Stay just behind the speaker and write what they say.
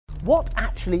What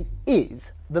actually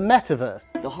is the metaverse?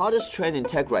 The hottest trend in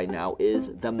tech right now is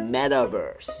the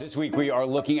metaverse. This week we are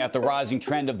looking at the rising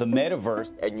trend of the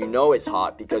metaverse. And you know it's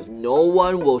hot because no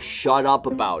one will shut up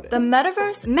about it. The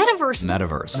metaverse? Metaverse.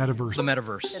 Metaverse. Metaverse. The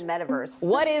metaverse. The metaverse.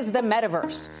 What is the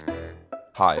metaverse?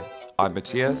 Hi, I'm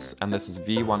Matthias, and this is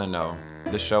V Wanna Know,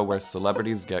 the show where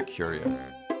celebrities get curious.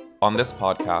 On this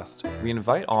podcast, we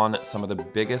invite on some of the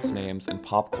biggest names in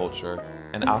pop culture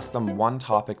and ask them one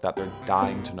topic that they're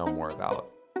dying to know more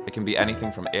about. It can be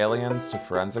anything from aliens to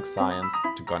forensic science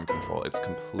to gun control. It's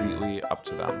completely up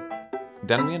to them.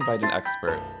 Then we invite an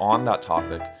expert on that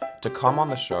topic to come on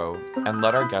the show and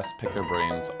let our guests pick their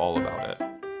brains all about it.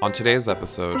 On today's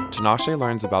episode, Tinashe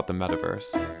learns about the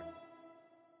metaverse.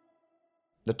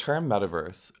 The term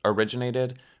metaverse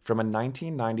originated from a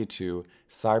 1992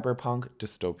 cyberpunk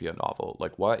dystopia novel.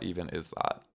 Like, what even is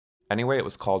that? Anyway, it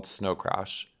was called Snow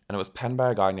Crash, and it was penned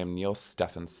by a guy named Neil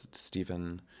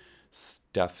Stephenson.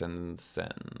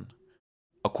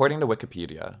 According to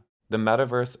Wikipedia, the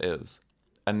metaverse is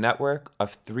a network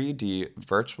of 3D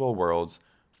virtual worlds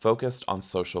focused on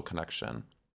social connection.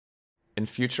 In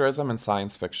futurism and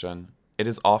science fiction, it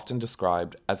is often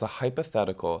described as a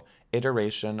hypothetical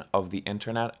iteration of the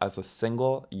internet as a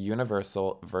single,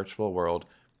 universal virtual world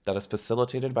that is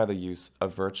facilitated by the use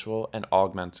of virtual and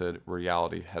augmented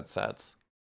reality headsets.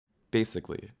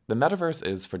 Basically, the metaverse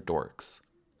is for dorks.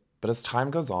 But as time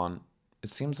goes on,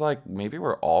 it seems like maybe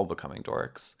we're all becoming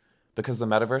dorks, because the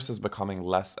metaverse is becoming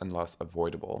less and less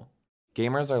avoidable.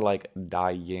 Gamers are like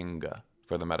dying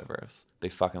for the metaverse. They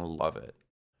fucking love it.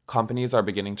 Companies are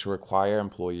beginning to require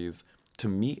employees to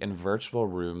meet in virtual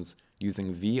rooms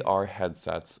using VR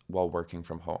headsets while working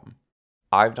from home.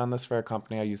 I've done this for a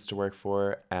company I used to work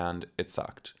for, and it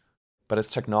sucked. But as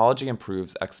technology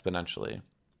improves exponentially,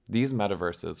 these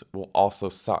metaverses will also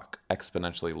suck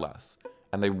exponentially less,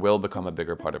 and they will become a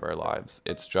bigger part of our lives.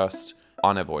 It's just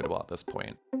unavoidable at this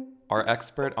point. Our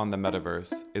expert on the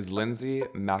metaverse is Lindsay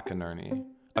McInerney,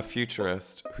 a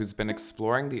futurist who's been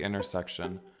exploring the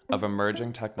intersection of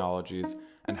emerging technologies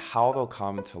and how they'll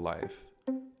come to life.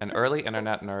 An early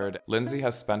internet nerd, Lindsay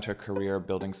has spent her career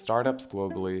building startups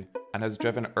globally and has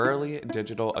driven early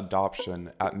digital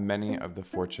adoption at many of the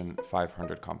Fortune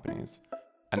 500 companies.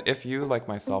 And if you, like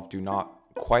myself, do not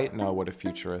quite know what a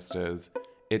futurist is,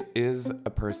 it is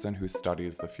a person who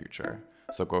studies the future.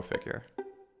 So go figure.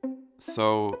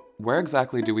 So where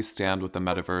exactly do we stand with the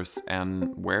metaverse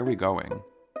and where are we going?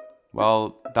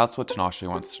 Well, that's what Tinashe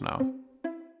wants to know.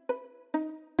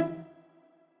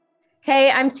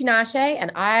 Hey, I'm Tinashe, and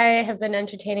I have been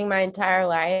entertaining my entire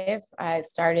life. I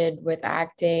started with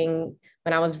acting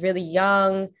when I was really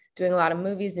young, doing a lot of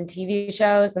movies and TV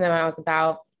shows. And then when I was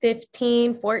about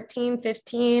 15,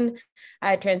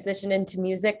 I transitioned into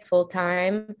music full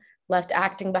time, left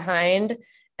acting behind,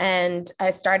 and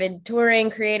I started touring,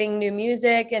 creating new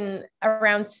music. And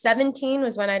around 17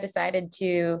 was when I decided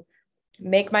to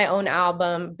make my own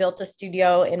album, built a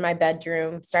studio in my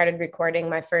bedroom, started recording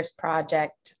my first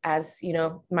project as,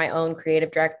 my own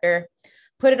creative director,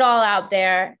 put it all out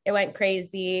there. It went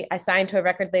crazy. I signed to a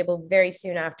record label very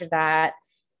soon after that.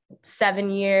 7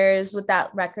 years with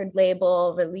that record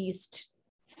label, released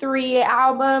 3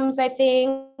 albums, I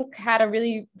think, had a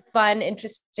really fun,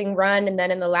 interesting run. And then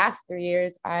in the last 3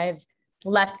 years, I've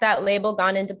left that label,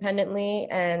 gone independently,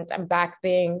 and I'm back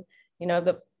being,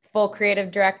 the full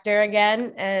creative director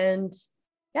again. And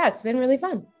yeah, it's been really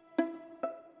fun.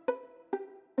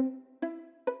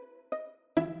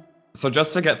 So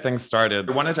just to get things started,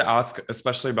 I wanted to ask,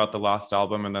 especially about the last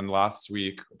album, and then last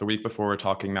week, the week before we're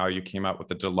talking now, you came out with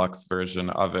the deluxe version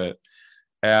of it.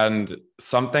 And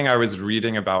something I was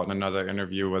reading about in another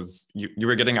interview was you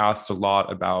were getting asked a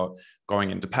lot about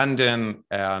going independent.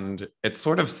 And it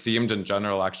sort of seemed in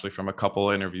general, actually, from a couple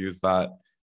interviews that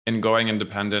in going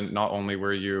independent, not only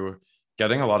were you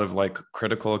getting a lot of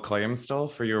critical acclaim still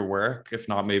for your work, if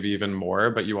not maybe even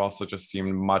more, but you also just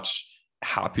seemed much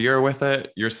happier with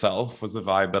it yourself, was the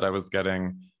vibe that I was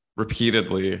getting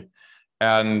repeatedly.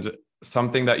 And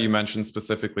something that you mentioned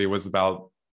specifically was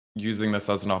about using this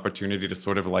as an opportunity to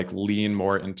sort of lean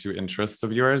more into interests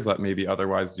of yours that maybe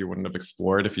otherwise you wouldn't have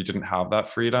explored if you didn't have that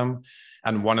freedom.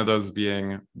 And one of those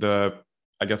being the,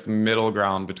 middle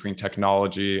ground between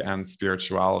technology and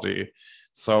spirituality.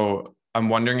 So I'm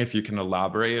wondering if you can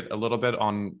elaborate a little bit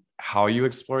on how you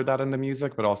explored that in the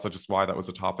music, but also just why that was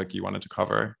a topic you wanted to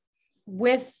cover.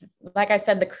 With, like I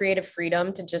said, the creative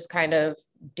freedom to just kind of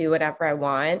do whatever I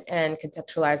want and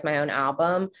conceptualize my own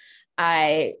album,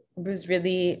 I was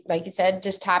really, like you said,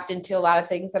 just tapped into a lot of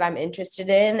things that I'm interested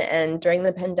in. And during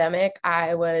the pandemic,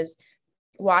 I was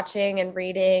watching and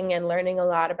reading and learning a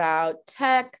lot about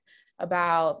tech,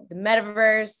 about the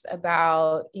metaverse,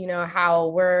 about, you know, how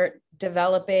we're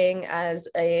developing as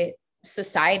a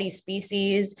society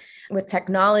species with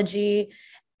technology.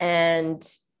 And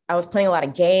I was playing a lot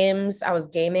of games. I was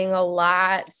gaming a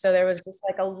lot. So there was just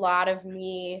like a lot of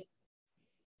me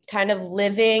kind of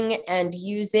living and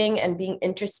using and being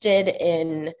interested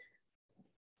in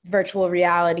virtual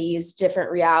realities,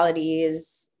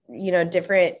 you know,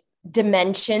 different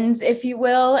dimensions, if you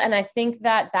will. And I think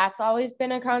that that's always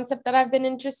been a concept that I've been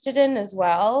interested in as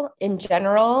well. In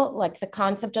general, like the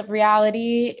concept of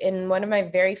reality. In one of my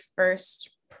very first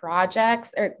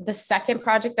projects, or the second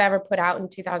project I ever put out in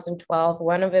 2012,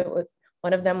 one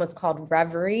of them was called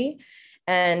Reverie.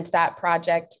 And that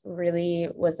project really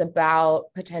was about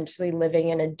potentially living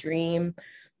in a dream,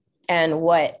 and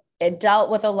what it dealt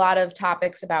with a lot of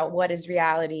topics about what is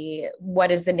reality,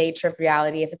 what is the nature of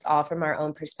reality, if it's all from our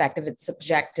own perspective, it's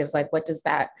subjective, like what does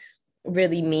that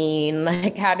really mean?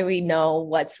 Like, how do we know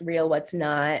what's real, what's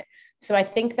not? So I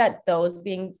think that those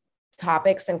being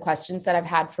topics and questions that I've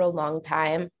had for a long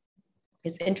time,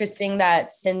 it's interesting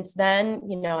that since then,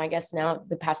 you know, I guess now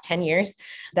the past 10 years,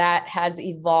 that has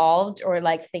evolved, or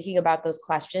like thinking about those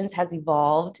questions has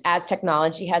evolved as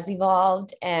technology has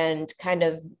evolved, and kind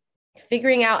of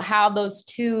figuring out how those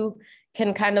two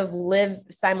can kind of live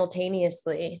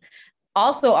simultaneously.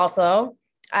 Also,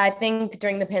 I think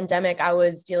during the pandemic, I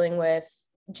was dealing with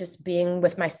just being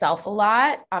with myself a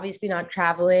lot, obviously not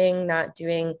traveling, not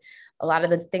doing a lot of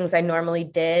the things I normally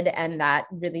did. And that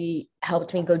really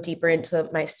helped me go deeper into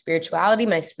my spirituality,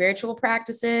 my spiritual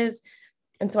practices.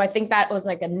 And so I think that was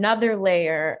like another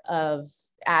layer of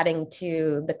adding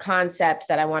to the concept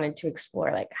that I wanted to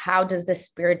explore. Like, how does this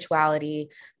spirituality,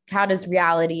 how does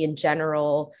reality in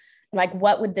general, like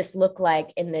what would this look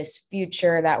like in this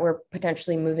future that we're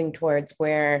potentially moving towards,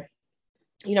 where,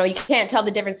 you know, you can't tell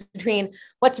the difference between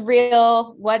what's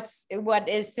real, what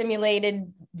is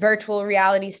simulated virtual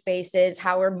reality spaces,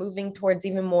 how we're moving towards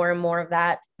even more and more of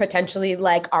that potentially.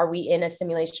 Like, are we in a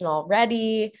simulation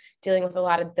already? Dealing with a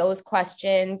lot of those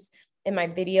questions. In my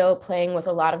video, playing with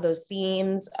a lot of those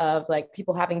themes of like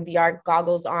people having VR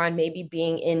goggles on, maybe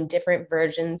being in different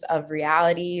versions of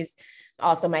realities.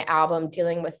 Also my album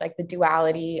dealing with like the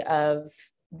duality of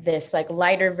this like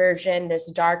lighter version,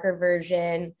 this darker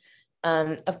version,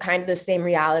 of kind of the same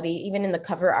reality. Even in the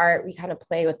cover art, we kind of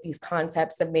play with these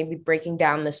concepts of maybe breaking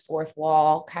down this fourth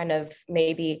wall. Kind of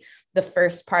maybe the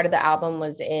first part of the album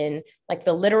was in like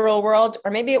the literal world, or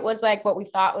maybe it was like what we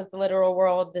thought was the literal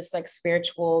world, this like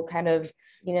spiritual kind of,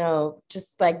 you know,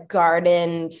 just like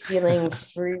garden, feeling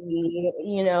free,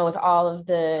 you know, with all of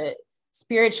the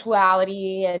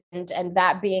spirituality and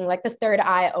that being like the third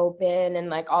eye open and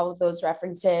like all of those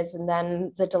references. And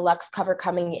then the deluxe cover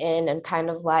coming in and kind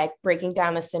of like breaking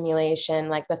down the simulation,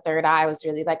 like the third eye was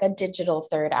really like a digital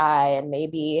third eye, and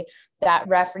maybe that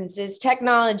references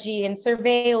technology and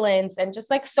surveillance and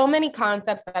just like so many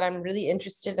concepts that I'm really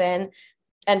interested in,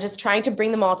 and just trying to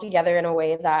bring them all together in a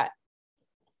way that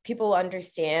people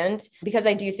understand, because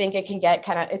I do think it can get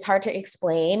kind of, it's hard to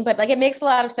explain, but like it makes a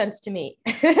lot of sense to me.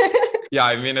 Yeah,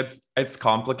 I mean, it's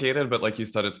complicated, but like you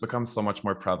said, it's become so much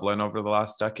more prevalent over the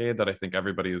last decade that I think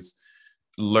everybody's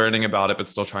learning about it, but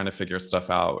still trying to figure stuff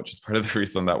out, which is part of the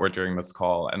reason that we're doing this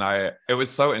call. And it was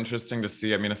so interesting to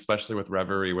see, I mean, especially with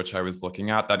Reverie, which I was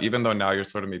looking at, that even though now you're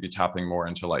sort of maybe tapping more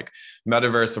into like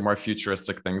metaverse or more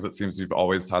futuristic things, it seems you've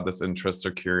always had this interest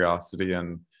or curiosity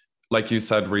in, like you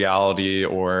said, reality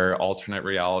or alternate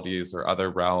realities or other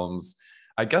realms.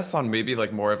 I guess on maybe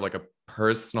like more of like a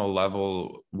personal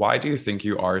level, why do you think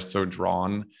you are so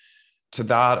drawn to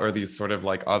that, or these sort of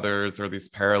like others or these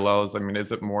parallels? I mean,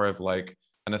 is it more of like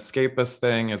an escapist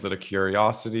thing? Is it a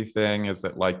curiosity thing? Is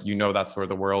it like, you know, that's where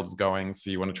the world's going, so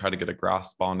you want to try to get a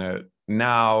grasp on it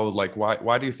now? Like,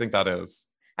 why do you think that is?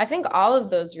 I think all of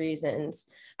those reasons.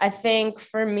 I think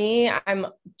for me, I'm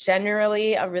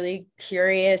generally a really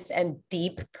curious and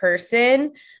deep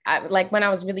person. Like when I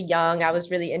was really young, I was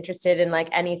really interested in like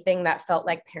anything that felt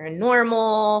like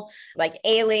paranormal, like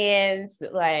aliens,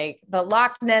 like the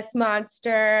Loch Ness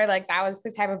Monster. Like that was the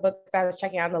type of books I was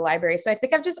checking out in the library. So I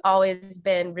think I've just always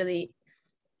been really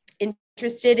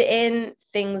interested in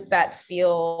things that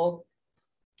feel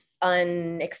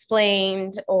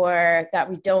unexplained or that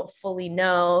we don't fully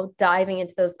know, diving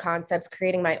into those concepts,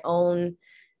 creating my own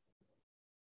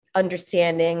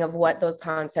understanding of what those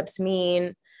concepts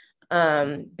mean.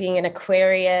 Being an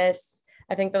Aquarius,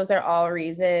 I think those are all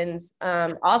reasons.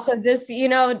 Also just, you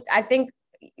know, I think,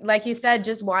 like you said,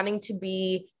 just wanting to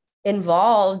be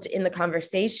involved in the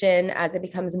conversation as it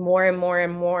becomes more and more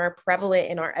and more prevalent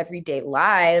in our everyday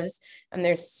lives. And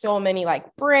there's so many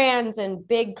like brands and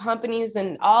big companies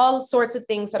and all sorts of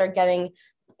things that are getting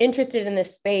interested in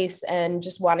this space and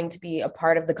just wanting to be a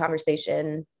part of the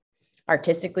conversation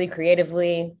artistically,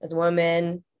 creatively, as a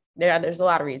woman. There's a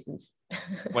lot of reasons.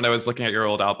 When I was looking at your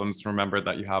old albums, remembered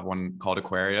that you have one called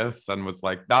Aquarius, and was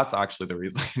like, that's actually the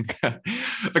reason.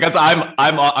 Because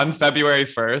I'm on February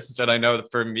 1st, and I know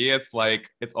that for me it's like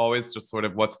it's always just sort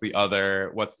of what's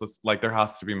this, like there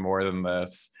has to be more than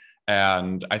this.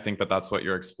 And I think that that's what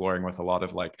you're exploring with a lot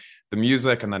of like the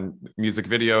music and then music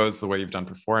videos, the way you've done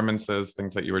performances,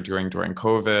 things that you were doing during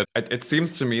COVID. It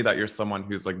seems to me that you're someone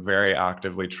who's like very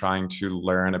actively trying to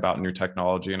learn about new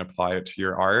technology and apply it to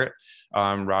your art,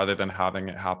 rather than having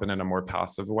it happen in a more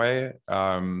passive way.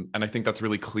 And I think that's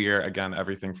really clear. Again,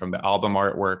 everything from the album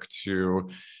artwork to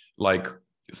like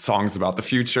songs about the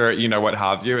future, what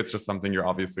have you. It's just something you're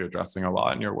obviously addressing a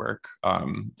lot in your work.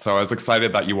 So I was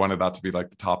excited that you wanted that to be like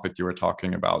the topic you were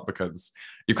talking about, because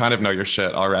you kind of know your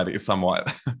shit already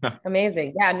somewhat.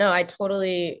 Amazing. Yeah, no, I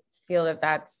totally feel that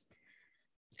that's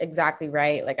exactly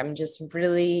right. Like, I'm just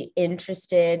really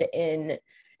interested in,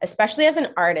 especially as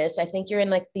an artist, I think you're in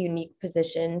like the unique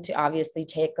position to obviously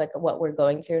take like what we're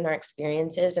going through in our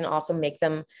experiences and also make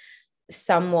them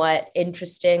somewhat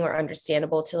interesting or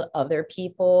understandable to other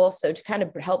people. So to kind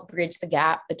of help bridge the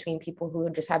gap between people who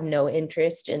just have no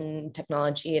interest in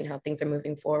technology and how things are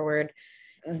moving forward.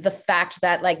 The fact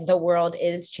that like the world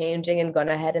is changing and going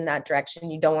ahead in that direction,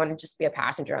 you don't want to just be a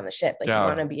passenger on the ship. Like you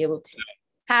want to be able to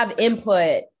have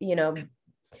input,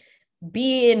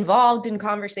 be involved in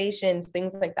conversations,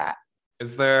 things like that.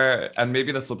 Is there, and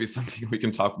maybe this will be something we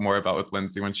can talk more about with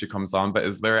Lindsay when she comes on, but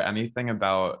is there anything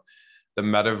about the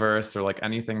metaverse or like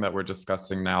anything that we're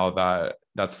discussing now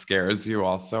that scares you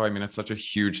also? I mean, it's such a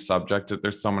huge subject that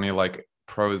there's so many like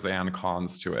pros and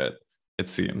cons to it, it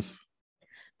seems.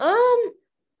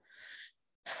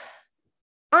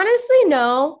 Honestly,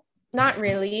 no, not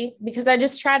really, because I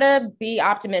just try to be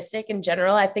optimistic in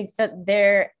general. I think that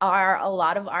there are a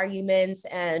lot of arguments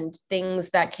and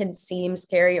things that can seem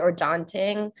scary or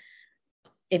daunting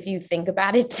if you think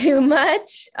about it too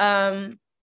much.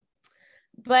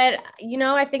 But,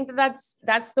 I think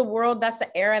that's the world, that's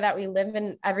the era that we live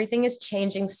in. Everything is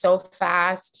changing so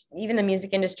fast. Even the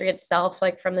music industry itself,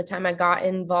 like from the time I got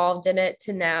involved in it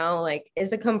to now, like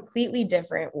is a completely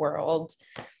different world.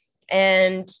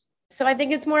 And so I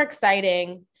think it's more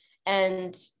exciting.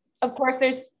 And of course,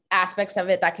 there's aspects of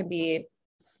it that can be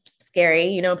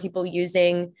scary, people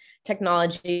using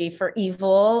technology for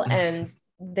evil and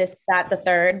this, that, the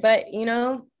third, but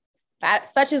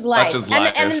that such is life. Such is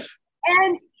life.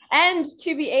 And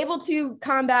to be able to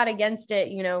combat against it,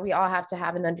 we all have to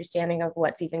have an understanding of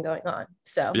what's even going on.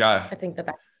 So yeah, I think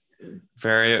that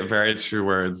very, very true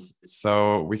words.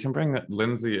 So we can bring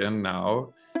Lindsay in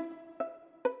now.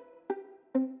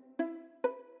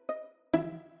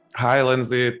 Hi,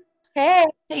 Lindsay. Hey,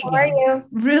 how are you?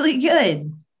 Really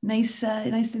good. Nice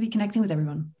to be connecting with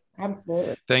everyone.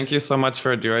 Absolutely. Thank you so much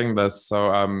for doing this. So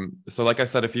like I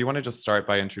said, if you want to just start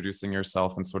by introducing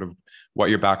yourself and sort of what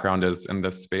your background is in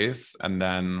this space, and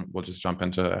then we'll just jump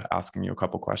into asking you a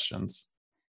couple questions.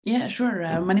 Yeah,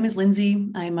 sure. My name is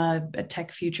Lindsay. I'm a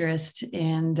tech futurist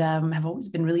and have always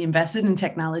been really invested in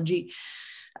technology.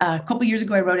 A couple of years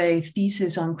ago, I wrote a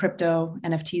thesis on crypto,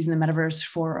 NFTs, in the metaverse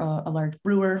for a large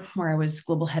brewer, where I was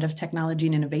global head of technology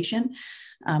and innovation.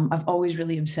 I've always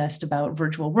really obsessed about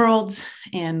virtual worlds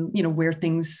and where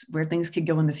things could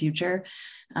go in the future,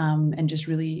 and just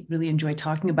really, really enjoy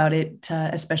talking about it,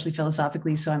 especially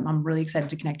philosophically. So I'm really excited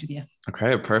to connect with you.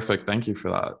 Okay, perfect. Thank you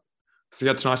for that. So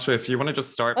yeah, Tinashe, if you want to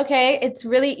just start. Okay, it's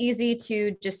really easy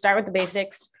to just start with the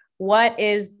basics. What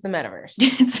is the metaverse?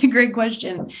 It's a great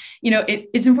question.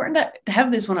 It's important to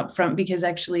have this one up front because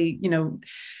actually,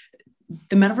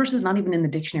 the metaverse is not even in the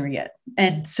dictionary yet.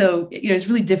 And so, it's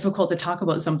really difficult to talk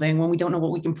about something when we don't know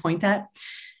what we can point at.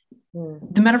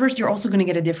 The metaverse, you're also going to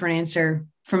get a different answer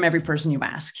from every person you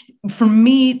ask. For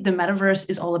me, the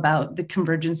metaverse is all about the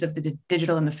convergence of the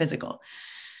digital and the physical.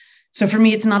 So for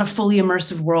me, it's not a fully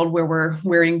immersive world where we're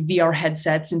wearing VR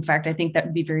headsets. In fact, I think that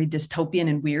would be very dystopian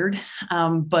and weird.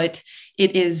 But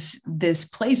it is this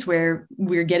place where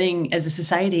we're getting, as a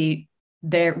society,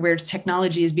 where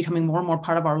technology is becoming more and more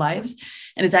part of our lives,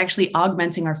 and it's actually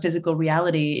augmenting our physical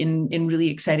reality in really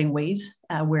exciting ways,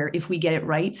 where if we get it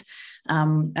right,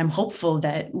 I'm hopeful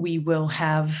that we will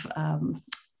have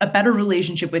a better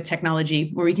relationship with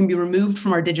technology, where we can be removed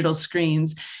from our digital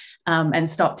screens and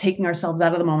stop taking ourselves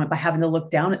out of the moment by having to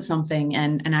look down at something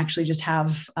and actually just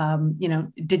have,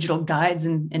 digital guides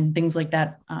and things like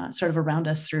that sort of around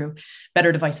us through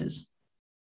better devices.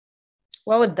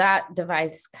 What would that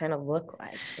device kind of look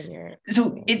like in your?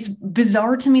 So it's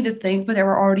bizarre to me to think, but there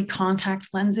are already contact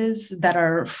lenses that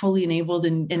are fully enabled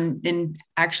and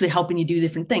actually helping you do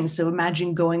different things. So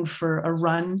imagine going for a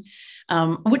run.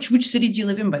 Which city do you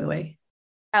live in, by the way?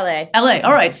 LA.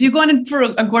 All right. So you're going in for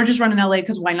a gorgeous run in LA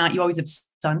because why not? You always have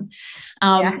sun.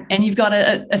 And you've got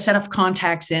a set of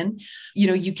contacts in.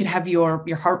 You could have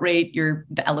your heart rate,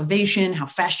 the elevation, how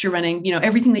fast you're running,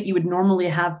 everything that you would normally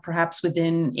have perhaps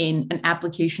within an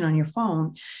application on your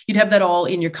phone. You'd have that all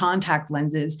in your contact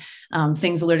lenses,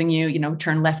 things alerting you,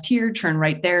 turn left here, turn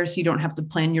right there. So you don't have to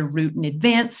plan your route in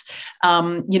advance,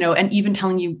 and even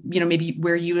telling you, maybe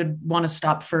where you would want to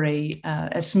stop for a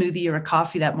smoothie or a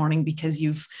coffee that morning because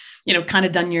you've kind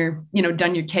of done your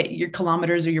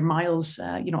kilometers or your miles,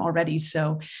 already.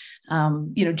 So,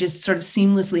 just sort of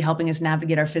seamlessly helping us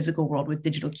navigate our physical world with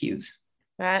digital cues.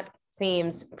 That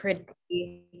seems pretty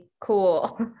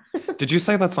cool. Did you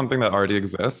say that's something that already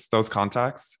exists, those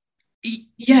contacts?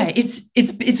 Yeah, it's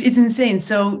insane.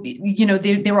 So,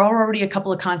 there were already a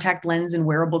couple of contact lens and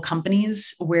wearable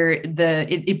companies where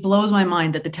it blows my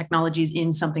mind that the technology is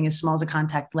in something as small as a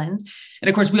contact lens. And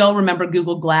of course, we all remember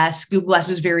Google Glass. Google Glass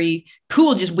was very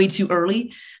cool, just way too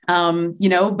early.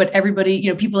 But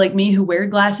everybody, people like me who wear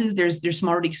glasses, there's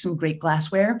already some great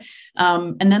glassware.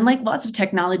 And then like lots of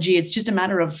technology, it's just a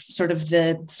matter of sort of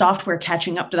the software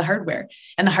catching up to the hardware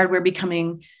and the hardware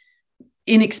becoming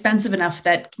inexpensive enough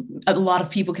that a lot of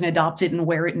people can adopt it and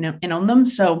wear it and own them.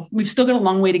 So we've still got a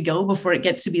long way to go before it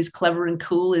gets to be as clever and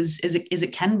cool as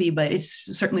it can be, but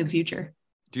it's certainly the future.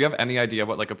 Do you have any idea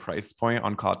what like a price point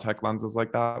on contact lenses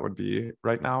like that would be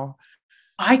right now?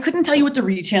 I couldn't tell you what they're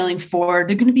retailing for.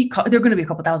 They're going to be a couple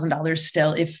 $1,000s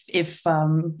still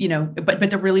but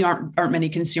there really aren't many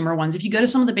consumer ones. If you go to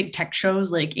some of the big tech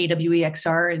shows like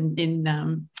AWEXR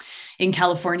in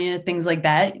California, things like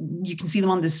that, you can see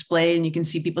them on display and you can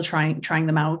see people trying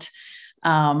them out.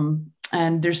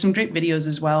 And there's some great videos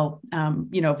as well,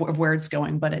 of where it's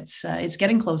going, but it's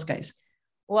getting close, guys.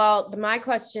 Well, my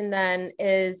question then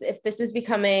is, if this is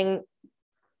becoming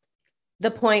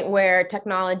the point where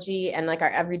technology and like our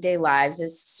everyday lives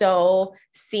is so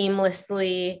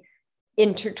seamlessly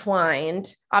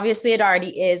intertwined, obviously it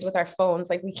already is with our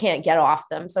phones, like we can't get off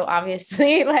them. So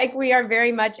obviously like we are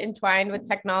very much entwined with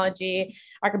technology,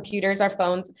 our computers, our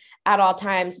phones at all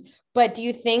times. But do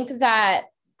you think that,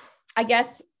 I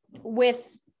guess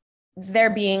with there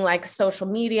being like social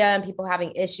media and people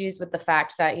having issues with the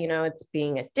fact that, it's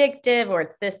being addictive or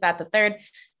it's this, that, the third,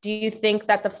 do you think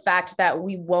that the fact that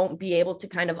we won't be able to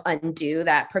kind of undo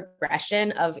that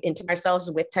progression of intimate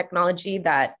ourselves with technology,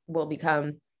 that will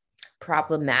become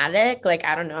problematic? Like,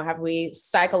 I don't know, have we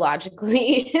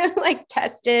psychologically like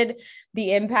tested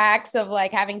the impacts of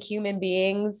like having human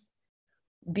beings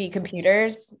be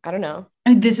computers? I don't know.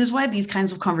 I mean, this is why these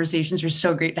kinds of conversations are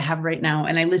so great to have right now.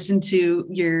 And I listened to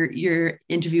your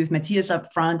interview with Matthias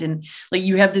up front, and like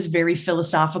you have this very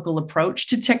philosophical approach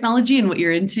to technology and what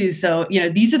you're into. So,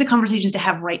 these are the conversations to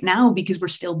have right now because we're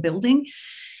still building.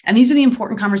 And these are the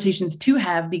important conversations to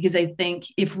have, because I think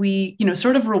if we,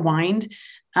 sort of rewind,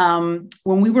 when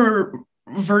we were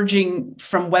verging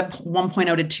from web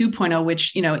 1.0 to 2.0,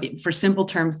 which, for simple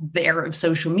terms, the era of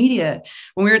social media,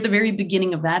 when we were at the very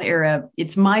beginning of that era,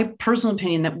 it's my personal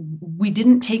opinion that we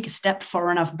didn't take a step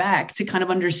far enough back to kind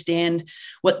of understand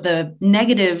what the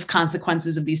negative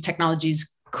consequences of these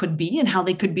technologies could be and how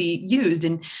they could be used.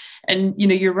 And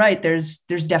you're right. There's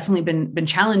definitely been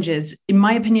challenges. In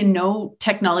my opinion, no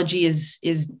technology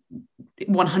is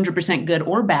 100% good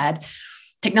or bad.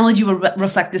 Technology will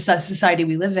reflect the society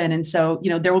we live in. And so,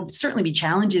 there will certainly be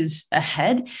challenges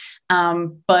ahead.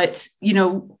 But,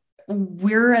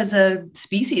 we're as a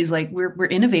species, like we're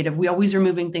innovative. We always are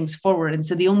moving things forward. And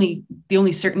so the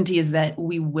only certainty is that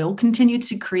we will continue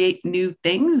to create new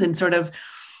things and sort of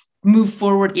move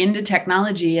forward into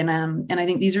technology. And I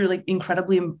think these are like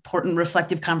incredibly important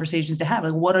reflective conversations to have.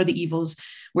 Like, what are the evils?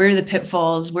 Where are the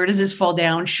pitfalls? Where does this fall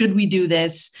down? Should we do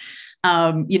this?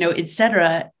 Et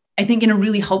cetera. I think in a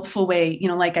really hopeful way,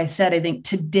 like I said, I think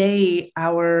today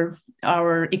our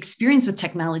experience with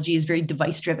technology is very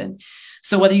device driven.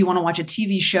 So whether you want to watch a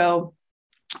TV show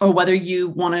or whether you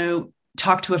want to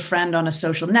talk to a friend on a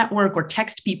social network or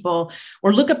text people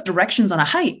or look up directions on a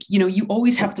hike, you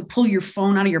always have to pull your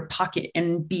phone out of your pocket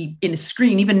and be in a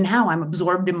screen. Even now I'm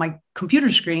absorbed in my computer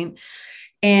screen.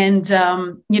 And,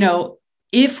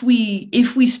 if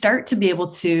we start to be able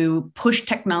to push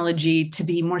technology to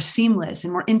be more seamless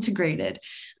and more integrated,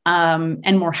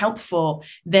 and more helpful,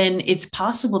 then it's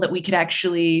possible that we could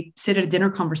actually sit at a dinner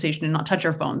conversation and not touch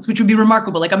our phones, which would be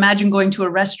remarkable. Like imagine going to a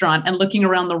restaurant and looking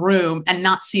around the room and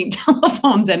not seeing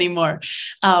telephones anymore.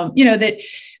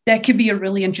 That could be a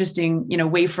really interesting,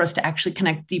 way for us to actually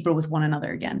connect deeper with one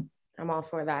another again. I'm all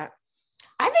for that.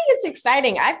 I think it's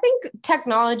exciting. I think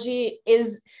technology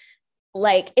is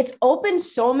like, it's opened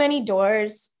so many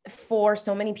doors for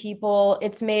so many people.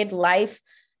 It's made life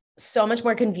so much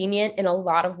more convenient in a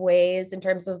lot of ways in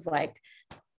terms of like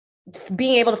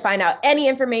being able to find out any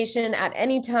information at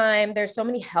any time. There's so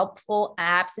many helpful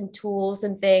apps and tools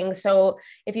and things. So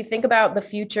if you think about the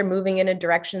future moving in a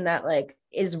direction that like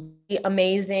is really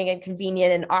amazing and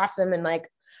convenient and awesome, and like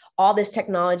all this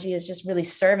technology is just really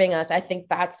serving us, I think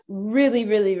that's really,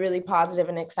 really, really positive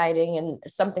and exciting and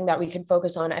something that we can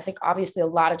focus on. I think obviously a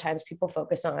lot of times people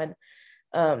focus on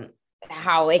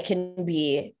how it can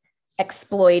be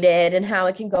exploited and how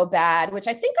it can go bad, which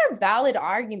I think are valid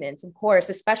arguments, of course,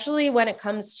 especially when it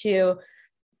comes to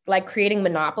like creating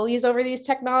monopolies over these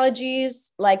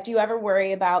technologies. Like, do you ever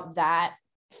worry about that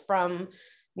from,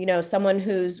 someone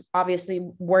who's obviously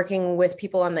working with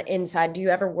people on the inside? Do you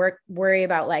ever worry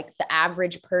about like the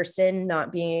average person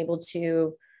not being able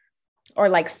to, or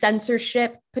like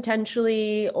censorship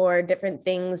potentially, or different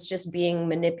things just being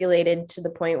manipulated to the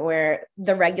point where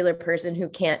the regular person who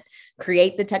can't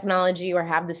create the technology or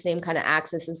have the same kind of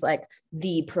access as like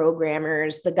the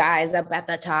programmers, the guys up at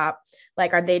the top,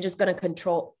 like, are they just going to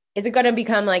control? Is it going to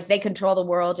become like they control the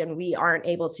world and we aren't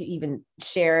able to even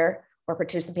share or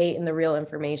participate in the real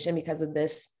information because of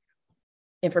this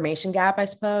information gap, I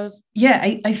suppose? Yeah,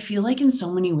 I feel like in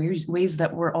so many ways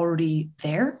that we're already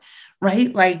there,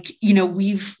 right? Like,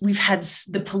 we've had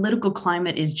the political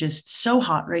climate is just so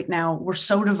hot right now. We're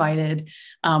so divided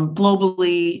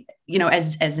globally,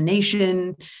 as a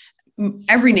nation.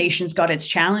 Every nation's got its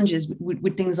challenges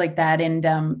with things like that. And,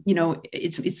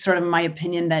 it's sort of my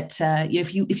opinion that,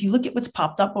 if you look at what's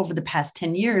popped up over the past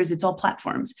 10 years, it's all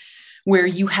platforms where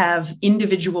you have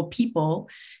individual people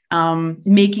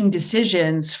making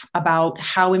decisions about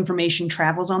how information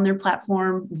travels on their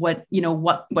platform, what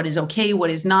is okay, what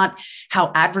is not,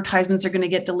 how advertisements are going to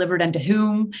get delivered and to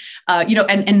whom,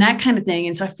 and that kind of thing.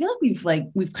 And so I feel like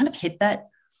we've kind of hit that.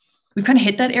 We've kind of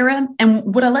hit that era.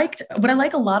 And what I like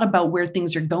a lot about where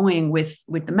things are going with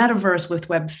the metaverse, with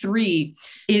Web3,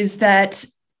 is that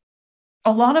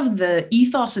a lot of the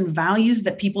ethos and values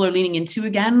that people are leaning into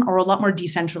again are a lot more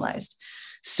decentralized.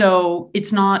 So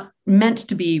it's not meant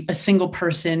to be a single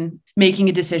person making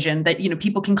a decision, that,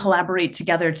 people can collaborate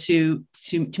together to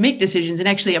make decisions. And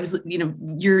actually, I was,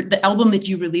 the album that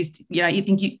you released, I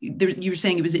think you were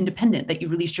saying it was independent, that you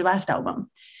released your last album.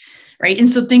 Right. And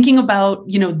so thinking about,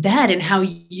 that and how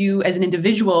you as an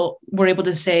individual were able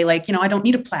to say, like, I don't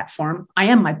need a platform. I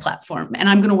am my platform, and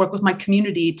I'm going to work with my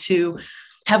community to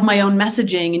have my own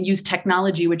messaging and use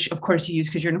technology, which of course you use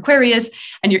because you're an Aquarius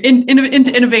and you're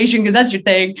into innovation because that's your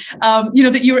thing.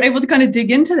 That you were able to kind of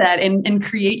dig into that and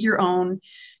create your own,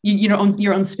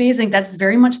 your own space. I think that's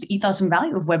very much the ethos and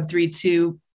value of Web3,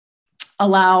 to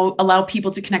allow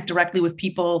people to connect directly with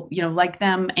people, like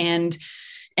them, and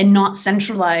not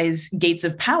centralize gates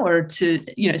of power to,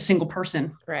 a single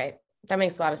person. Right. That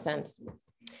makes a lot of sense.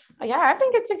 Yeah, I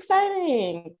think it's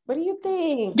exciting. What do you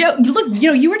think? Yeah, look,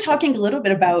 you were talking a little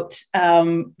bit about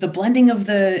the blending of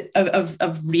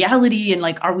of reality and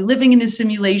like, are we living in a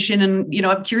simulation? And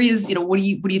I'm curious, what do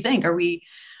you think? Are we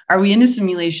in a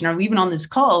simulation? Are we even on this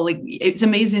call? Like, it's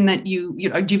amazing that do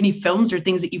you have any films or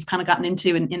things that you've kind of gotten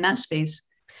into in that space?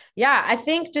 Yeah, I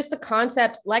think just the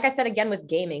concept, like I said, again, with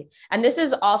gaming, and this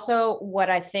is also what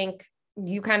I think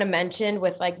you kind of mentioned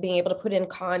with like being able to put in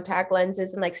contact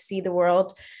lenses and like see the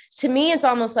world. To me, it's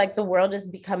almost like the world is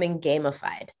becoming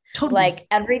gamified. Totally. Like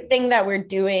everything that we're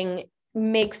doing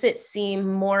makes it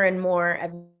seem more and more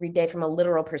every day from a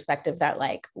literal perspective that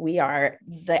like we are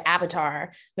the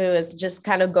avatar who is just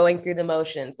kind of going through the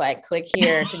motions, like click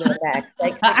here to go next,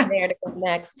 like click there to go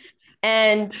next.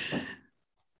 And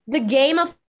the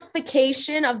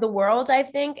gamification of the world, I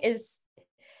think, is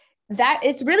that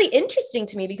it's really interesting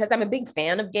to me because I'm a big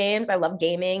fan of games. I love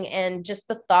gaming, and just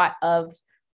the thought of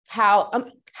how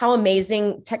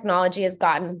amazing technology has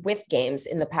gotten with games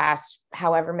in the past,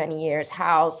 however many years,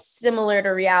 how similar to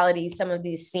reality some of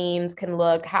these scenes can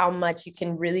look, how much you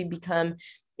can really become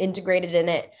integrated in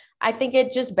it. I think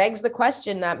it just begs the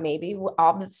question that maybe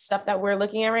all the stuff that we're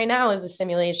looking at right now is a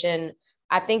simulation.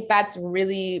 I think that's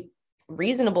really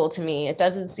reasonable to me. It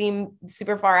doesn't seem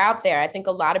super far out there. I think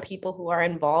a lot of people who are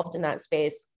involved in that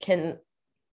space can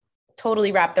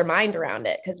totally wrap their mind around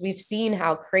it, because we've seen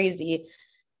how crazy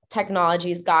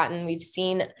technology's gotten. We've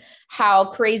seen how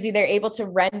crazy they're able to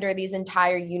render these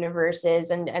entire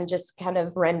universes and just kind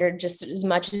of render just as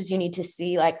much as you need to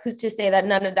see. Like, who's to say that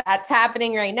none of that's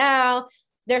happening right now?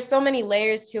 There's so many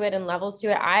layers to it and levels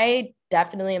to it. I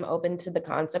definitely am open to the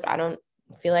concept. I don't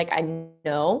feel like I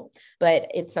know, but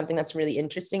it's something that's really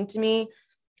interesting to me.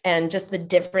 And just the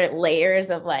different layers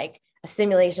of like a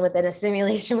simulation within a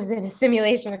simulation within a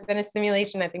simulation within a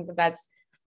simulation. I think that's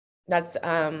that's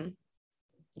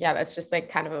just like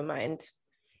kind of a mind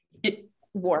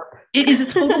warp. It is a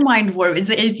total mind warp. It's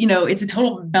a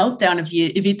total meltdown if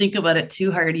you think about it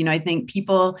too hard. I think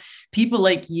people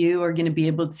like you are going to be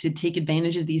able to take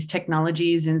advantage of these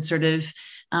technologies and sort of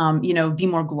be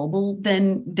more global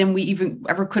than we even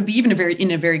ever could be, even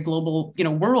in a very global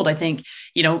world. I think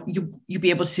you'll be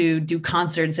able to do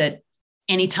concerts at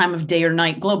any time of day or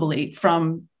night globally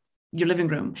from your living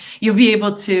room. You'll be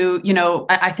able to,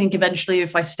 I think eventually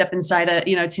if I step inside a,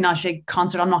 Tinashe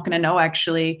concert, I'm not going to know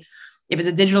actually if it's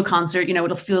a digital concert, it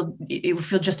will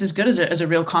feel just as good as a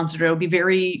real concert. It'll be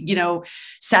very,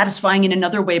 satisfying in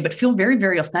another way, but feel very,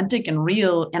 very authentic and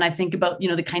real. And I think about,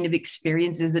 the kind of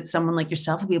experiences that someone like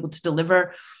yourself will be able to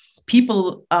deliver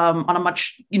people on a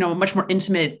much more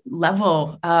intimate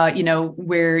level,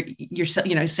 where you're,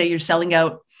 say you're selling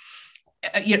out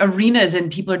arenas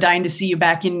and people are dying to see you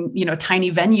back in, a tiny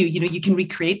venue, you can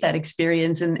recreate that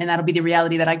experience and that'll be the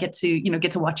reality that I get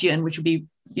to watch you in, which will be,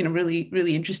 really,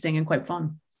 really interesting and quite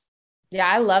fun. Yeah,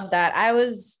 I love that. I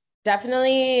was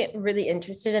definitely really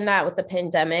interested in that with the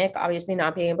pandemic, obviously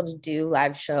not being able to do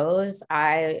live shows.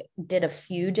 I did a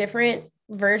few different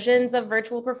versions of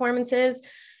virtual performances.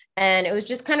 And it was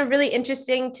just kind of really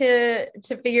interesting to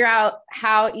figure out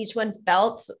how each one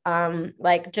felt,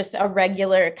 like just a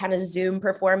regular kind of Zoom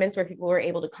performance where people were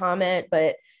able to comment,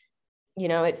 but,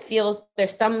 it feels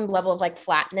there's some level of like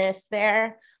flatness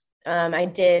there. I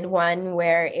did one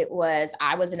where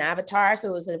I was an avatar. So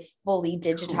it was a fully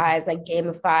digitized, like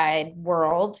gamified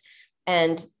world.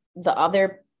 And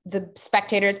the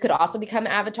spectators could also become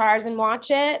avatars and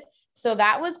watch it. So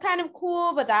that was kind of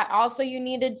cool, but that also you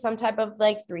needed some type of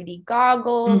like 3D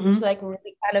goggles to like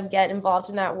really kind of get involved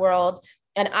in that world.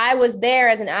 And I was there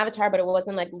as an avatar, but it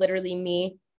wasn't like literally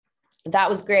me.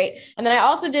 That was great. And then I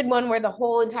also did one where the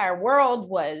whole entire world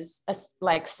was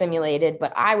like simulated,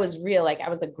 but I was real, like I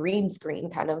was a green screen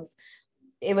kind of.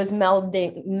 It was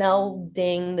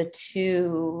melding the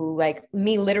two, like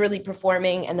me literally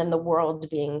performing and then the world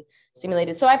being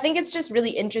simulated. So I think it's just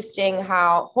really interesting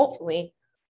how hopefully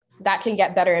that can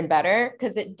get better and better,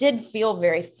 because it did feel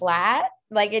very flat.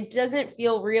 Like it doesn't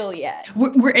feel real yet.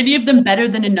 Were any of them better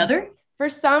than another? For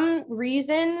some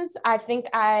reasons, I think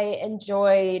I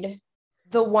enjoyed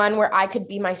the one where I could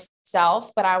be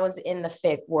myself, but I was in the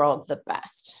fake world the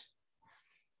best.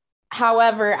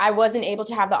 However, I wasn't able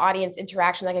to have the audience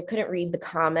interaction. Like I couldn't read the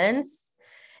comments.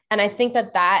 And I think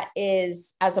that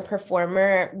is, as a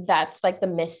performer, that's like the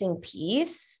missing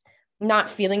piece, not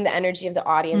feeling the energy of the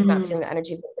audience, not feeling the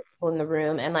energy of the people in the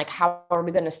room. And like, how are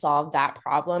we going to solve that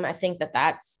problem? I think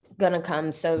that's going to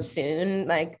come so soon.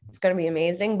 Like it's going to be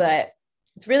amazing, but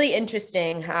it's really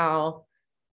interesting how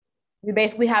we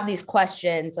basically have these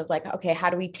questions of like, okay, how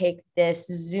do we take this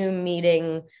Zoom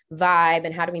meeting vibe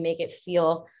and how do we make it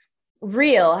feel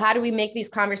real? How do we make these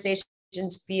conversations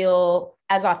feel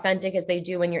as authentic as they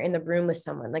do when you're in the room with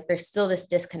someone? Like there's still this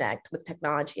disconnect with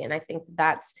technology. And I think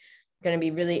that's going to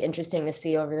be really interesting to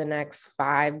see over the next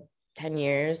 5-10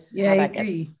 years. Yeah, I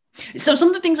agree. So some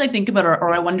of the things I think about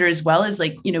or I wonder as well is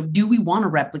like, do we want to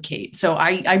replicate? So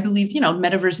I believe,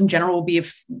 metaverse in general will be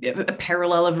a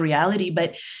parallel of reality,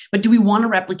 but do we want to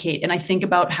replicate? And I think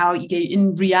about how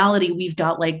in reality, we've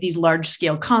got like these large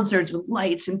scale concerts with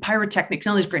lights and pyrotechnics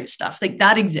and all this great stuff like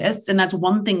that exists. And that's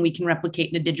one thing we can replicate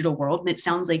in a digital world. And it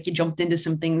sounds like you jumped into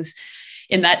some things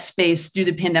in that space through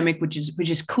the pandemic, which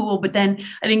is cool. But then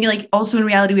I think like also in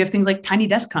reality, we have things like Tiny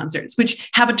Desk concerts, which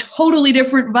have a totally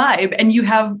different vibe. And you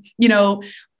have,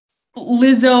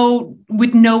 Lizzo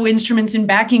with no instruments and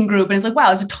backing group. And it's like,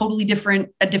 wow, it's a totally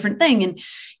different thing. And,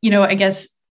 I guess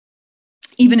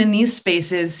even in these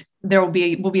spaces, we'll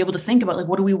be able to think about like,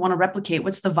 what do we want to replicate?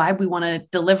 What's the vibe we want to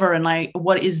deliver? And like,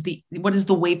 what is the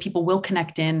way people will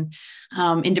connect in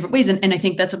different ways? And I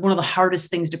think that's one of the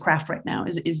hardest things to craft right now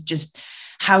is just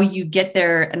how you get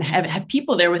there and have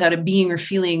people there without it being or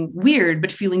feeling weird,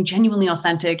 but feeling genuinely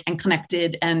authentic and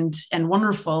connected and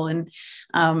wonderful. And,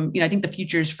 I think the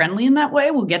future is friendly in that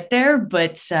way. We'll get there,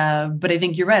 but I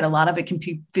think you're right. A lot of it can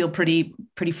feel pretty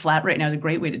flat right now is a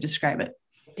great way to describe it.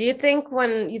 Do you think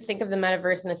when you think of the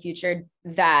metaverse in the future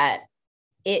that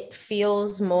it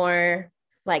feels more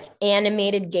like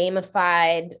animated,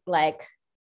 gamified, like,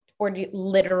 or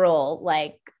literal,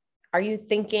 like, are you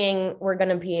thinking we're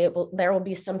going to be there will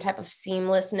be some type of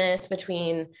seamlessness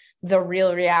between the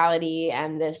real reality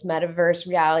and this metaverse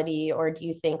reality? Or do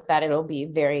you think that it'll be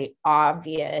very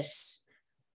obvious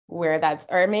where that's,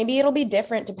 or maybe it'll be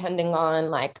different depending on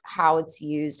like how it's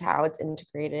used, how it's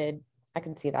integrated? I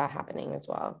can see that happening as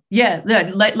well. Yeah,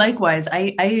 likewise.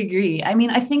 I agree. I mean,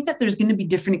 I think that there's going to be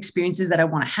different experiences that I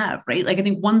want to have, right? Like, I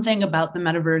think one thing about the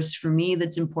metaverse for me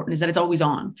that's important is that it's always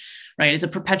on, right? It's a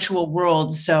perpetual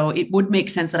world. So it would make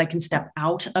sense that I can step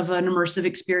out of an immersive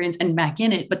experience and back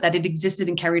in it, but that it existed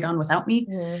and carried on without me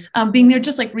being there,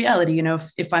 just like reality. You know,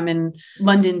 if I'm in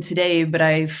London today, but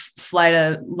I fly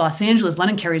to Los Angeles,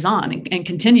 London carries on and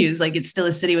continues. Like, it's still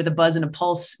a city with a buzz and a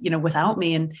pulse, you know, without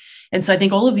me. And so I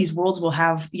think all of these worlds will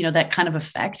have, you know, that kind of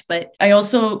effect. But I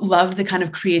also love the kind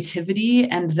of creativity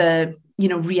and the, you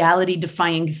know, reality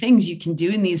defying things you can do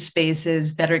in these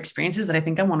spaces that are experiences that I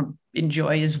think I want to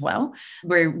enjoy as well,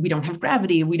 where we don't have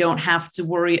gravity. We don't have to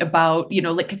worry about, you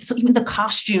know, like, so even the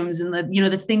costumes and the, you know,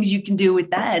 the things you can do with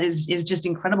that is just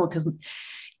incredible, because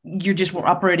we're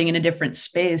operating in a different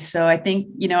space. So I think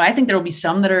there will be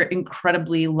some that are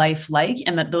incredibly lifelike,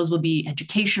 and that those will be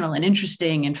educational and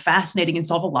interesting and fascinating and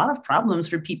solve a lot of problems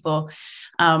for people,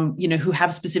 you know, who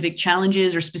have specific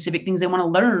challenges or specific things they want to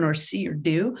learn or see or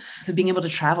do. So being able to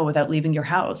travel without leaving your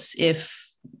house,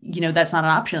 if, you know, that's not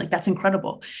an option, like, that's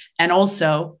incredible. And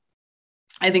also,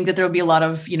 I think that there will be a lot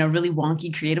of, you know, really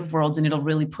wonky creative worlds, and it'll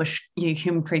really push, you know,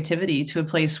 human creativity to a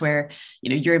place where,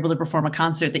 you know, you're able to perform a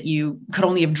concert that you could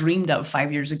only have dreamed of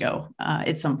 5 years ago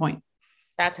at some point.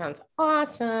 That sounds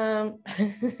awesome.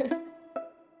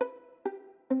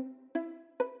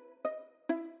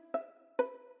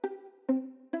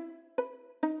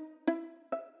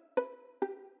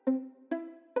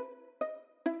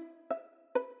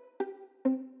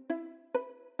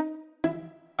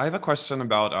 I have a question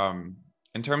about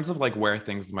in terms of like where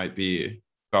things might be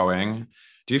going.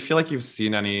 Do you feel like you've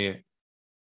seen any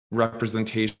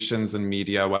representations in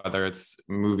media, whether it's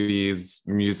movies,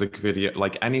 music video,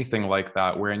 like anything like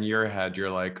that, where in your head you're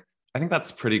like, I think that's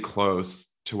pretty close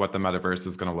to what the metaverse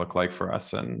is going to look like for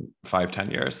us in 5-10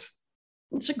 years?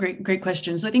 It's a great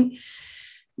question. So I think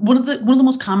one of the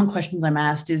most common questions I'm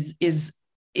asked is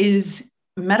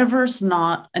metaverse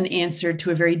not an answer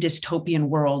to a very dystopian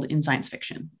world in science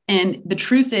fiction? And the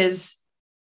truth is,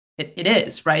 it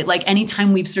is, right? Like,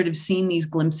 anytime we've sort of seen these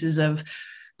glimpses of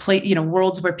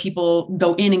worlds where people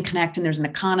go in and connect, and there's an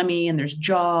economy and there's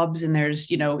jobs and there's,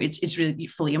 you know, it's really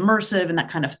fully immersive and that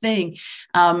kind of thing.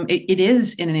 It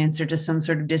is in an answer to some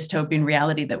sort of dystopian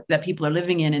reality that people are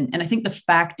living in. And I think the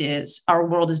fact is, our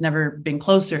world has never been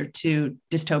closer to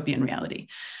dystopian reality,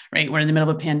 right? We're in the middle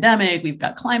of a pandemic. We've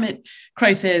got climate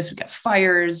crisis. We've got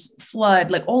fires, flood,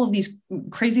 like all of these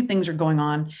crazy things are going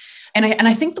on. And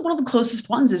I think that one of the closest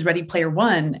ones is Ready Player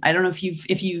One. I don't know if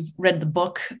you've read the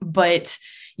book, but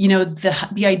you know,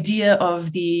 the idea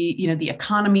of the, you know, the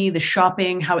economy, the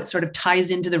shopping, how it sort of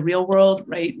ties into the real world,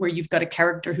 right? Where you've got a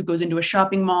character who goes into a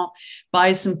shopping mall,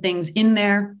 buys some things in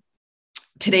there.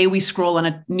 Today we scroll on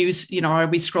a news, you know, or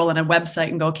we scroll on a website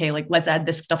and go, okay, like, let's add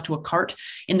this stuff to a cart.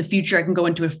 In the future, I can go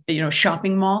into a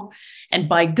shopping mall and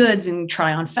buy goods and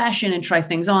try on fashion and try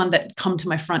things on that come to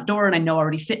my front door and I know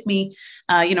already fit me,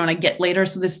 and I get later.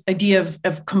 So this idea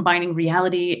of combining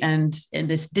reality and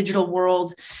this digital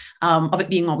world, of it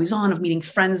being always on, of meeting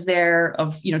friends there,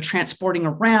 of, you know, transporting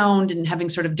around and having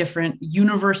sort of different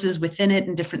universes within it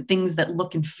and different things that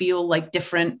look and feel like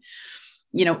different,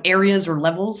 you know, areas or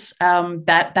levels,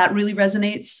 that really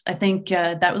resonates. I think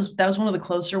that was one of the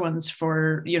closer ones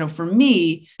for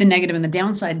me. The negative and the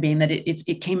downside being that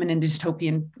it came in a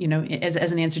dystopian, you know, as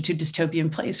an answer to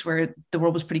dystopian place where the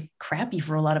world was pretty crappy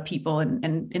for a lot of people,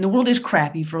 and the world is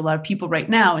crappy for a lot of people right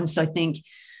now. And so I think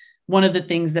one of the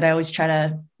things that I always try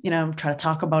to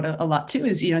talk about a lot too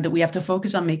is, you know, that we have to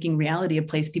focus on making reality a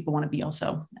place people want to be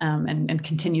also, and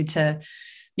continue to,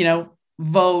 you know,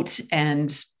 vote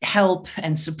and help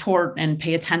and support and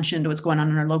pay attention to what's going on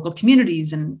in our local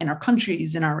communities and in our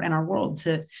countries, in our world,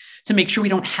 to make sure we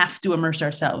don't have to immerse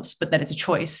ourselves, but that it's a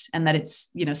choice and that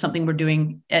it's, you know, something we're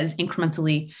doing as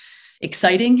incrementally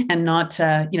exciting and not,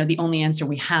 you know, the only answer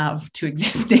we have to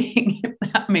existing,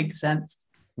 if that makes sense.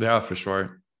 Yeah, for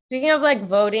sure. Speaking of like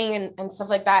voting and stuff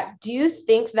like that, do you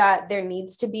think that there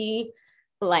needs to be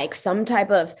like some type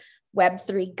of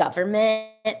Web3 government,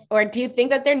 or do you think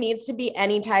that there needs to be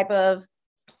any type of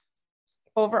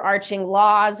overarching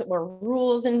laws or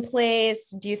rules in place?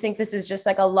 Do you think this is just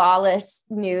like a lawless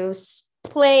new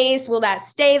place? Will that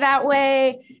stay that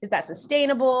way? Is that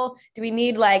sustainable? Do we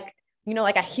need like, you know,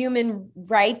 like a human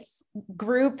rights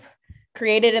group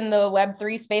created in the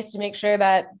Web3 space to make sure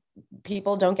that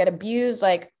people don't get abused?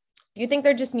 Like, do you think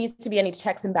there just needs to be any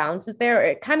checks and balances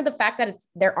there? Or kind of the fact that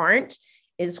there aren't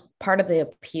is part of the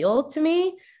appeal to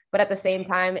me. But at the same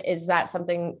time, is that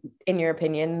something, in your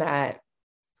opinion, that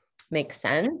makes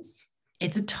sense?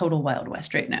 It's a total Wild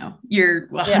West right now. You're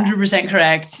 100%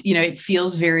 correct. You know, it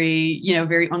feels very, you know,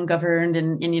 very ungoverned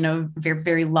and, you know, very,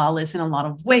 very lawless in a lot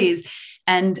of ways.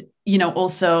 And, you know,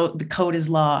 also the code is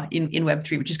law in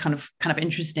Web3, which is kind of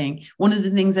interesting. One of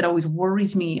the things that always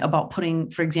worries me about putting,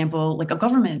 for example, like a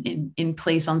government in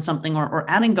place on something or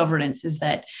adding governance is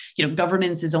that, you know,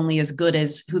 governance is only as good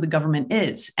as who the government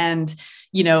is. And,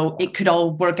 you know, it could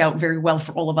all work out very well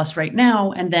for all of us right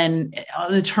now. And then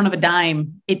on the turn of a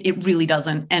dime, it really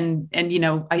doesn't. And, you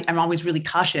know, I'm always really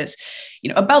cautious, you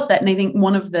know, about that. And I think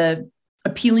one of the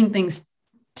appealing things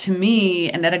to me,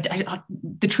 and that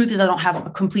the truth is I don't have a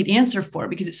complete answer for,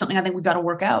 because it's something I think we've got to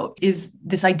work out, is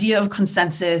this idea of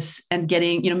consensus and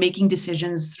getting, you know, making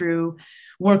decisions through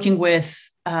working with,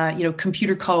 you know,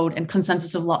 computer code and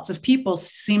consensus of lots of people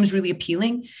seems really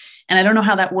appealing. And I don't know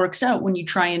how that works out when you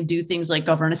try and do things like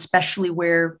govern, especially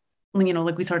where, you know,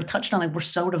 like we sort of touched on, like we're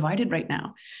so divided right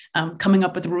now. Coming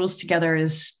up with rules together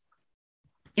is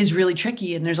really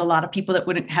tricky. And there's a lot of people that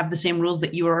wouldn't have the same rules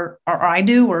that you or I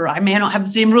do, or I may not have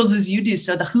the same rules as you do.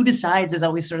 So the who decides is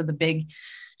always sort of the big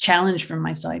challenge from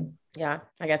my side. Yeah,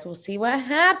 I guess we'll see what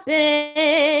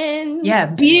happens.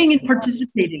 Yeah, being and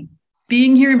participating.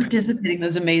 Being here and participating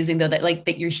is amazing, though,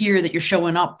 that you're here, that you're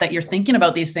showing up, that you're thinking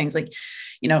about these things. Like,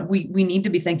 you know, we need to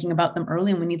be thinking about them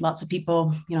early, and we need lots of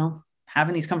people, you know,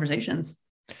 having these conversations.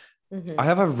 Mm-hmm. I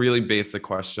have a really basic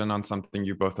question on something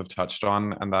you both have touched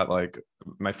on, and that, like,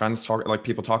 my friends talk, like,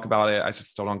 people talk about it. I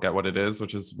just still don't get what it is,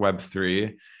 which is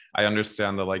Web3. I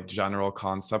understand the, like, general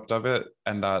concept of it,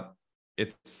 and that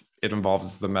it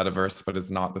involves the metaverse, but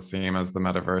is not the same as the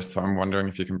metaverse. So I'm wondering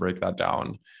if you can break that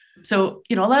down. So,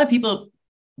 you know, a lot of people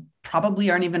probably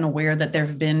aren't even aware that there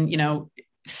have been, you know,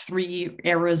 3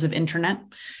 eras of internet.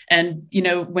 And, you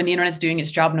know, when the internet's doing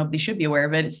its job, nobody should be aware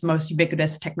of it. It's the most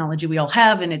ubiquitous technology we all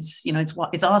have. And it's, you know,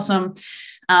 it's awesome.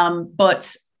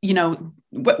 But, you know,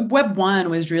 Web 1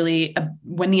 was really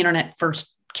when the internet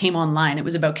first came online, it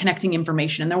was about connecting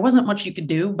information. And there wasn't much you could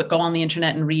do but go on the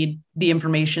internet and read the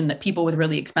information that people with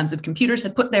really expensive computers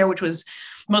had put there, which was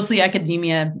mostly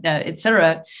academia, et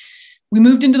cetera. We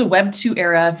moved into the Web 2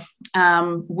 era,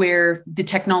 where the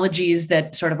technologies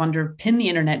that sort of underpin the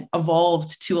internet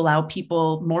evolved to allow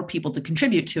more people to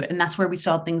contribute to it. And that's where we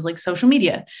saw things like social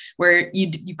media, where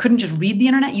you couldn't just read the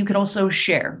internet, you could also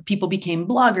share. People became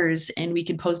bloggers, and we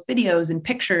could post videos and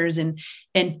pictures and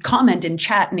comment and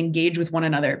chat and engage with one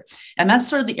another. And that's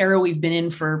sort of the era we've been in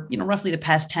for, you know, roughly the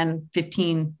past 10,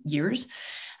 15 years.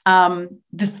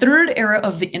 The third era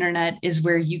of the internet is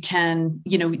where you can,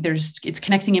 you know, it's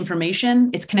connecting information,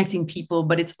 it's connecting people,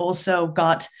 but it's also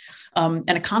got an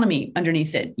economy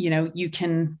underneath it. You know,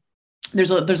 there's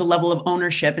a level of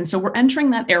ownership. And so we're entering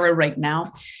that era right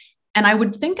now. And I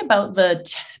would think about the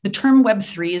term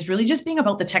Web3 is really just being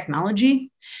about the technology.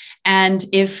 And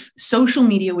if social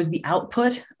media was the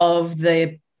output of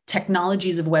the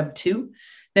technologies of Web 2,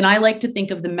 then I like to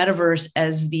think of the metaverse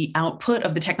as the output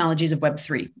of the technologies of Web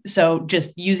 3. So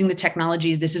just using the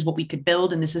technologies, this is what we could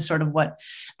build. And this is sort of what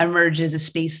emerged as a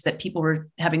space that people were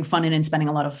having fun in and spending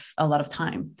a lot of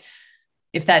time.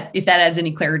 If that adds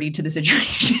any clarity to the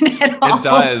situation at all. It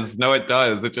does. No, it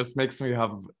does. It just makes me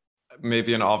have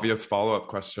maybe an obvious follow-up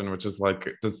question, which is like,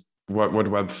 what would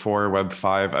Web 4, Web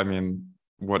 5, I mean,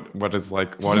 what is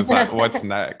that? What's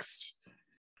next?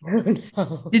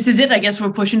 This is it. I guess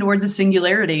we're pushing towards a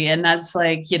singularity, and that's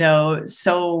like, you know,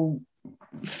 so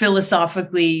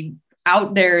philosophically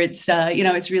out there. It's you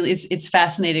know, it's really it's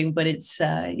fascinating, but it's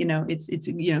you know, it's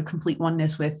you know, complete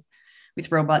oneness with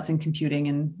robots and computing.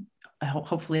 And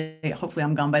hopefully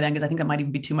I'm gone by then, because I think that might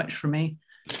even be too much for me.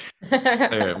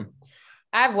 I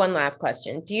have one last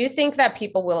question. Do you think that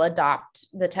people will adopt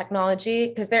the technology?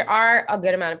 Because there are a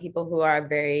good amount of people who are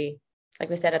very, like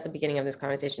we said at the beginning of this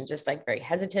conversation, just like very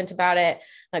hesitant about it.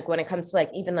 Like when it comes to like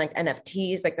even like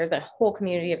NFTs, like there's a whole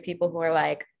community of people who are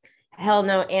like, hell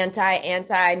no,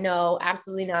 anti, no,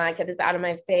 absolutely not. Get this out of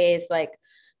my face. Like,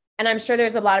 and I'm sure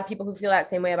there's a lot of people who feel that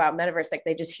same way about metaverse. Like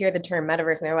they just hear the term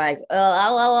metaverse and they're like,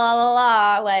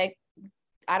 like,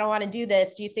 I don't want to do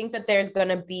this. Do you think that there's going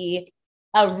to be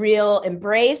a real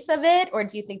embrace of it? Or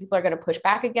do you think people are going to push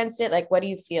back against it? Like, what do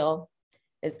you feel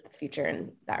is the future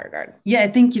in that regard? Yeah, I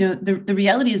think, you know, the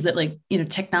reality is that, like, you know,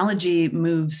 technology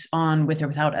moves on with or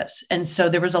without us. And so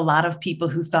there was a lot of people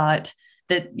who thought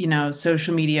that, you know,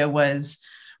 social media was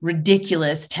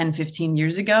ridiculous 10, 15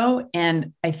 years ago.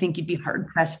 And I think you'd be hard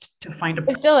pressed to find a.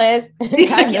 It still is.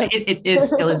 It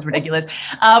still is ridiculous.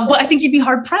 But I think you'd be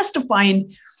hard pressed to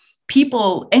find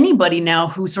anybody now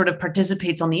who sort of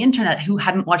participates on the internet who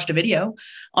hadn't watched a video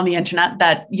on the internet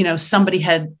that, somebody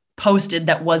had posted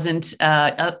that wasn't,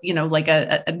 like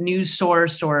a news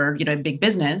source or, a big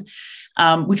business,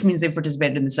 which means they've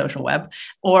participated in the social web,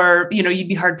 or, you'd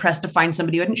be hard pressed to find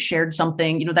somebody who hadn't shared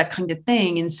something, that kind of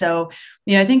thing. And so,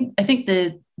 I think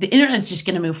the internet is just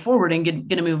going to move forward and going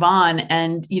to move on.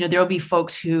 And, there'll be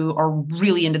folks who are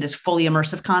really into this fully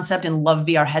immersive concept and love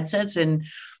VR headsets, and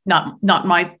not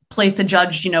my place to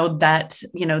judge,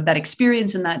 that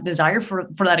experience and that desire for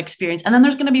that experience. And then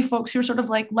there's going to be folks who are sort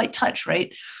of like light touch,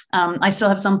 right? I still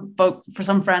have some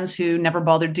friends who never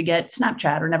bothered to get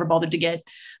Snapchat or never bothered to get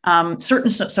certain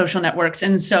social networks.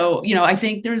 And so, I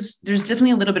think there's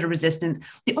definitely a little bit of resistance.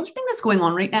 The other thing that's going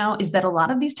on right now is that a lot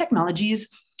of these technologies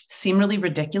seem really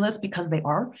ridiculous because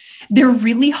they're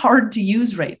really hard to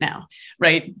use right now,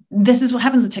 right? This is what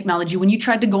happens with technology. When you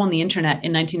tried to go on the internet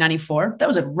in 1994, that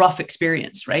was a rough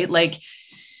experience, right? Like,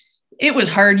 it was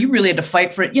hard. You really had to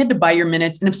fight for it. You had to buy your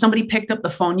minutes. And if somebody picked up the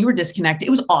phone, you were disconnected.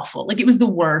 It was awful. Like, it was the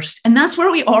worst. And that's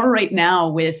where we are right now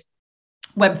with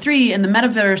Web3 and the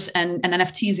metaverse and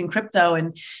NFTs and crypto.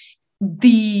 And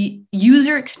the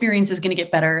user experience is going to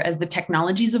get better as the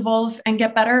technologies evolve and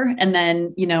get better. And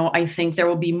then, I think there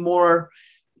will be more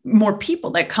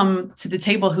people that come to the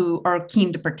table who are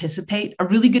keen to participate. A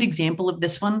really good example of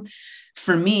this one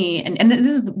for me, and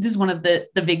this is one of the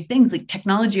big things, like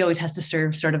technology always has to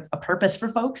serve sort of a purpose for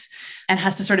folks and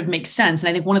has to sort of make sense.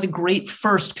 And I think one of the great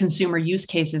first consumer use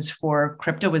cases for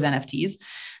crypto was NFTs.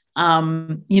 A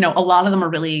lot of them are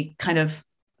really kind of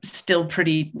still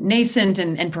pretty nascent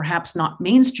and perhaps not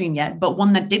mainstream yet, but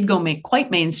one that did go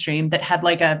quite mainstream that had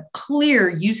like a clear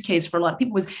use case for a lot of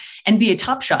people was NBA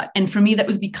Top Shot. And for me, that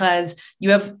was because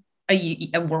you have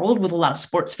a world with a lot of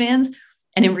sports fans,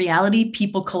 and in reality,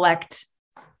 people collect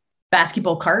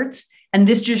basketball cards. And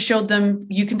this just showed them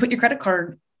you can put your credit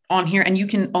card on here and you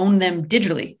can own them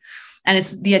digitally. And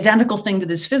it's the identical thing to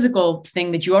this physical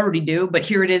thing that you already do, but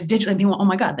here it is digitally. And people, oh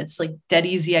my God, that's like dead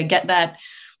easy. I get that.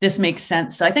 This makes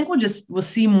sense. So I think we'll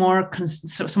see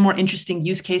some more interesting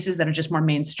use cases that are just more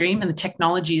mainstream, and the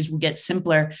technologies will get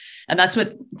simpler. And that's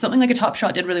what something like a Top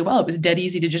Shot did really well. It was dead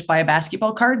easy to just buy a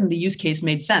basketball card, and the use case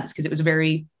made sense because it was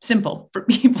very simple for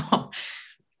people.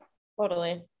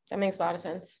 Totally. That makes a lot of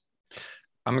sense.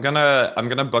 I'm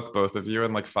gonna book both of you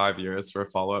in like 5 years for a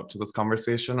follow-up to this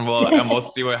conversation. We'll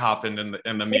see what happened in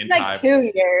the meantime. It's like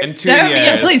 2 years. In 2 years.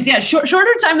 Yeah, please. Yeah.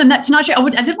 Shorter time than that. Tinashe,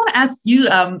 I did want to ask you,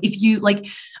 if you like,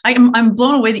 I'm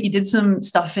blown away that you did some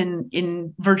stuff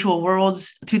in virtual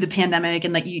worlds through the pandemic,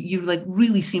 and that you like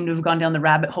really seem to have gone down the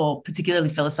rabbit hole, particularly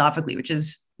philosophically, which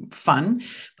is fun.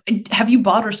 Have you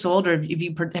bought or sold, or have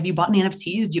you bought any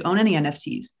NFTs? Do you own any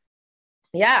NFTs?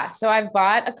 Yeah. So I've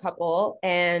bought a couple,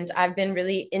 and I've been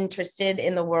really interested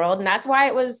in the world. And that's why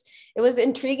it was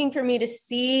intriguing for me to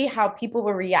see how people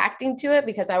were reacting to it,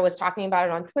 because I was talking about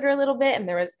it on Twitter a little bit, and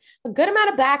there was a good amount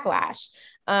of backlash.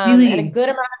 Really? And a good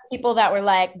amount of people that were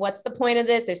like, what's the point of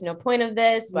this? There's no point of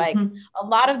this. Mm-hmm. Like a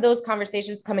lot of those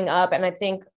conversations coming up. And I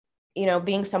think,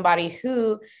 being somebody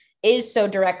who is so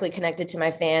directly connected to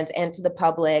my fans and to the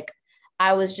public,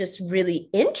 I was just really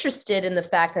interested in the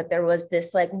fact that there was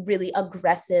this like really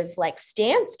aggressive like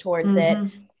stance towards it,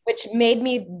 which made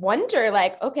me wonder,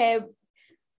 like, okay,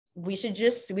 we should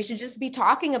just be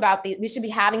talking about these. We should be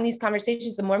having these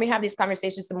conversations. The more we have these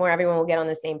conversations, the more everyone will get on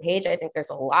the same page. I think there's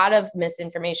a lot of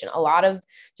misinformation, a lot of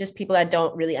just people that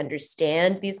don't really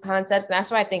understand these concepts. And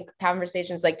that's why I think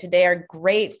conversations like today are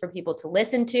great for people to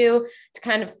listen to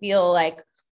kind of feel like,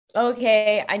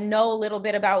 okay, I know a little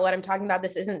bit about what I'm talking about.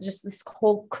 This isn't just this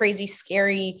whole crazy,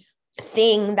 scary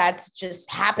thing that's just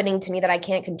happening to me that I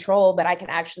can't control, but I can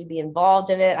actually be involved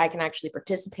in it. I can actually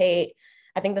participate.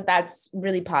 I think that that's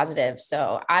really positive.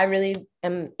 So I really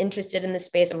am interested in this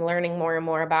space. I'm learning more and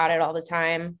more about it all the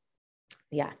time.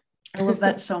 Yeah. I love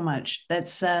that so much.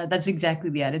 That's exactly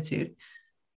the attitude.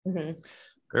 Mm-hmm.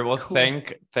 Great. Well, Cool.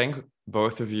 Thank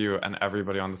both of you and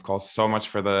everybody on this call so much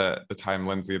for the time,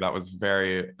 Lindsay. That was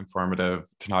very informative.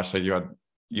 Tinashe,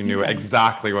 you knew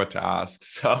exactly what to ask.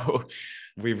 So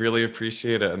we really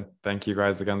appreciate it. And thank you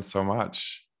guys again so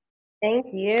much. Thank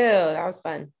you. That was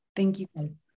fun. Thank you, guys.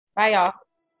 Bye, y'all.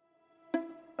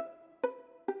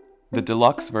 The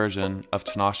deluxe version of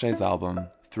Tinashe's album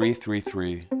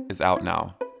 333 is out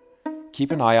now.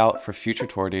 Keep an eye out for future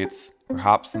tour dates,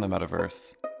 perhaps in the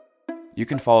metaverse. You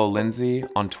can follow Lindsay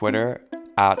on Twitter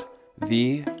at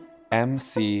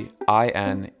 @TheMCINERNEY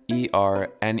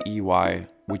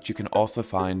which you can also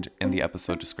find in the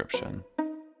episode description.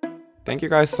 Thank you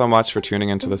guys so much for tuning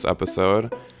into this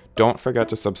episode. Don't forget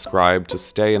to subscribe to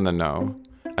stay in the know.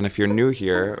 And if you're new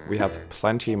here, we have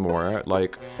plenty more,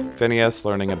 like Phineas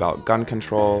learning about gun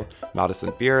control,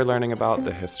 Madison Beer learning about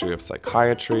the history of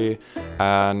psychiatry,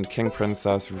 and King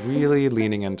Princess really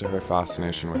leaning into her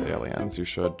fascination with aliens. You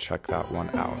should check that one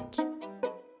out.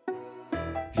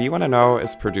 The You Wanna Know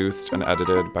is produced and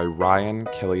edited by Ryan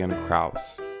Killian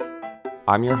Krause.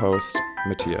 I'm your host,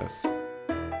 Matthias.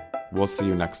 We'll see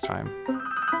you next time.